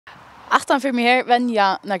Aftan för mig här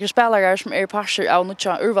vänja några spelare som parser av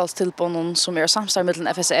några Úrvalstilboðið som samstarvi mellan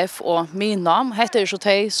FSF och Miðnám. Heter så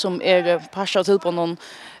tej som parser av tilboðið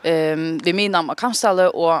vid Miðnám och Kambsdali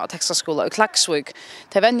och Tekniska skúla i Klaksvík.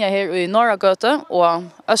 De vänja här i norra göte och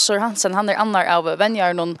Øssur Hansen han annar av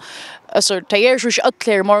vänjar någon Øssur de så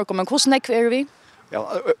inte öll morgon men hur snack vi?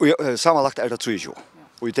 Ja, sammanlagt det 30.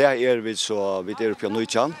 Och i det vi så vi är på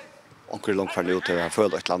Nujjan. Onkel långt för nu till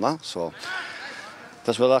för ett landa så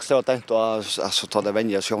det som jag har tänkt att ta det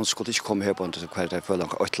vänja så hon skulle inte komma här på inte kvar det för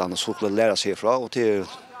långt ett landa så skulle lära sig ifrån och till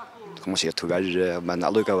kan man säga tyvärr men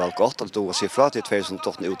alluga väl gott att då se ifrån till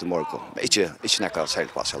 2012 ut i morgon. Men inte näka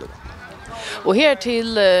särskilt pass alluga. Och här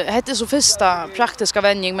till heter så första praktiska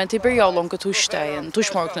vändning men till början långt torsdagen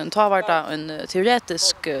torsmorgonen tar vart en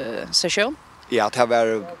teoretisk session. Ja, det var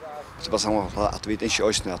det var samma att vi inte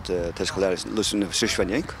ösnar att det ska lära lösning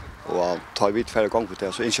sysvändning och tar vi färre gång på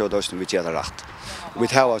det så inte då vi gör det rätt. Vi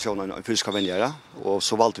tar oss en fysiska vänjare och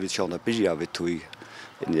så valde vi att börja vi tog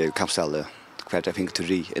in i Kambsdali kvart jag fick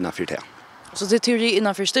teori innanför det. Så det teori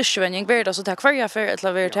innanför styrkevändning blir det så det kvar för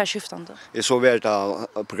eller blir det skiftande. Det så vart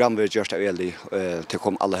det programmet görs det väl till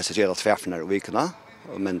kom alla hästar göra tvärfnar och veckorna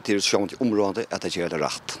men till så till området att det gör det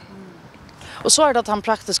rätt. Och så är det att han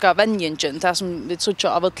praktiska vändningen det som vi såg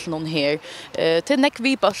av att någon här till näck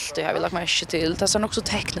vi bult det har vi lagt märke till det ser också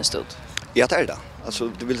tekniskt ut. Ja det är det.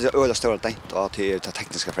 Alltså det vill säga öla stora tänkt att det är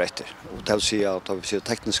tekniska förrätter. Och det vill säga att vi ser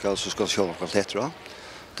tekniska så ska vi köra kvalitet då.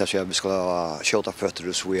 Det säger vi ska köra fötter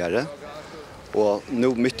och så vidare. Och nu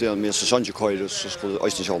mitt i med säsongkörer så skulle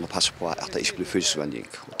Øystein själv passa på att det inte blir fysvändning.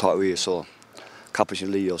 Och tar vi så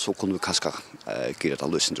kapaciteten och så kunde vi kanske göra det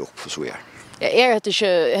lösning upp och så vidare. Ja, det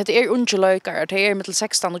ungefär det är mellan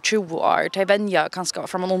 16 och 20 år. Det vänja kanske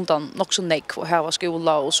från undan också neck och här var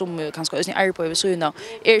skola och som kanske är arbete vid syna.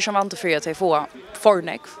 Som vant för att få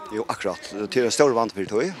förneck. Jo, akkurat. Det är stor vant för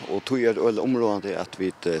det och tog är området att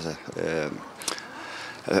vi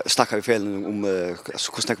snackar vi fel om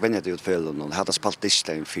så hur snackar vänja det ut fel och hade spalt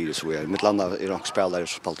distan för så är mitt landa i rock spelare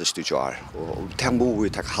spalt studiar och det må vi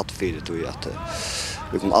ta hatt för det att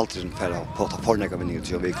vi kommer alltid färra på att förneka vinningen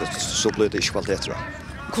till vi så blir det inte kvalitet tror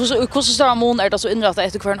jag. Hur stor mån är det så inrättat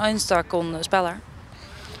efter kvar en enstaka spelare?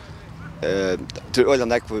 Till ölen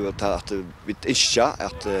vi att vi inte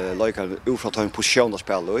att lika ufrån ta en position att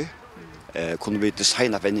spela i kunde vi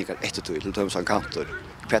designa vinningar efter till de som kanter.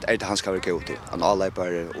 För att det han ska vara god till. Han alla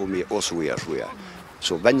och med och så vidare.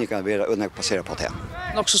 Så vinningar vill jag passera på det.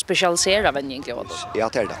 Men också specialisera vinning till vad? Ja,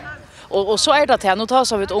 det är det. Och så är det här, nu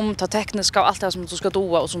tar vi om ta tekniska och allt det som du ska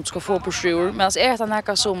doa och som du ska få på sjur. Men är det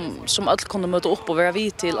något som alla kan möta upp och vara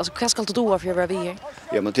vid till? Alltså, vad ska du doa för att vara vid?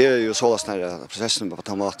 Ja, men det är ju så att processen på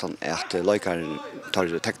tomaten är att läkaren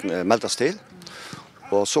tar meldas till.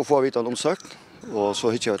 Och så får vi en omsökt. Och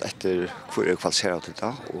så hittar jag efter hur kvalificerat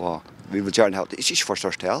det och vi vill gärna ha det inte för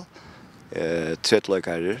störst del. Tre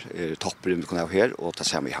läkare toppar vi kan ha här och ta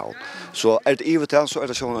sig med Havn. Så är det ivet så är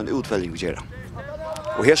det så en utväljning vi gör.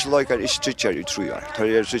 Och här så läkare är stretcher i 3 år. Tar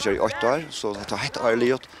det stretcher i 8 år så det har helt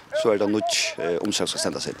ärligt så är det något omsorg ska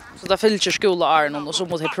stända sig. Så där fyller skola Arnon och så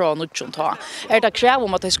måste jag prova något sånt ta. Är det krav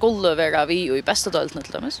om att det skulle vara vi i bästa delen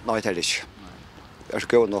till dem? Nej, det är det inte. Är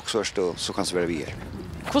det gå nog så kan det vara vi.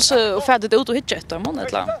 Hur färdigt ut och hitta ett mån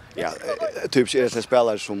eller? Ja, typ är det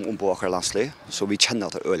spelare som på våra landslag så vi känner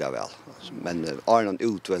att det öliga väl. Men Arnon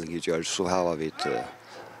utväljning gör så har vi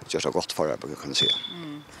gör så gott för det kan säga.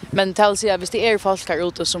 Men till sig hvis det är folk här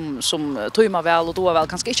ute som tojmar väl och då väl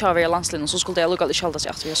kanske inte har varit landslagen så skulle det lugga lite hålla sig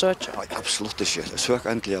att vi söker. Ja, absolut inte. Sök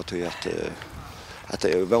äntligen att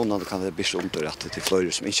det är vånande kan det bli så ont att det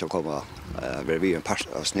flyger som inte kommer vara vi en part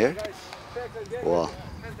av snär. Och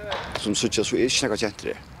som sucha så är det inte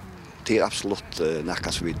jätte. Det är absolut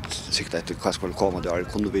näka så vi siktar efter vad ska komma där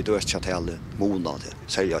kunde vi då chatta alla månader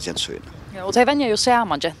sälja gentsyn. Ja, och det vänjer ju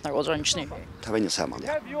samman gentnar och drunch nu. Det vänjer samman.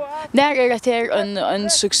 Ja. När är det här en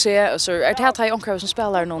succé så är det här onkel som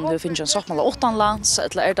spelar någon hur finns en sommar 8 lands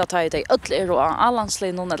eller är det här det öll är och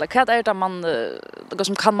allandslinjen eller vad är det man det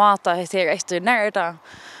som kan mata här efter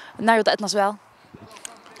när det ettnas väl?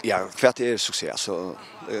 Ja, kvart är succé så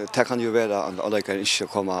det kan ju vara att läkare inte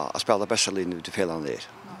komma att spela bästa linjen ut i felande där.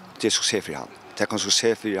 Det är succé för han. Det kan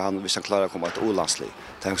succé för han hvis han klarar att komma till O-landslig.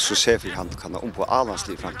 Det kan succé för han kan om på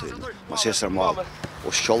A-landslig i framtiden. Man ser sig mål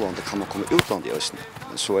och själv om det kan man komma utland i östen.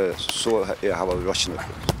 Men så har vi ruschen upp.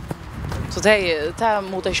 Så det är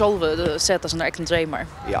mot dig själv sätta såna egna drömmar.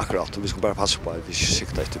 Ja, akkurat. Vi ska bara passa på att vi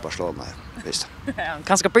siktar efter Barcelona. Visst.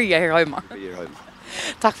 Kanske börja här hemma. Vi är hemma.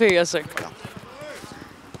 Tack för det, Øssur. Ja.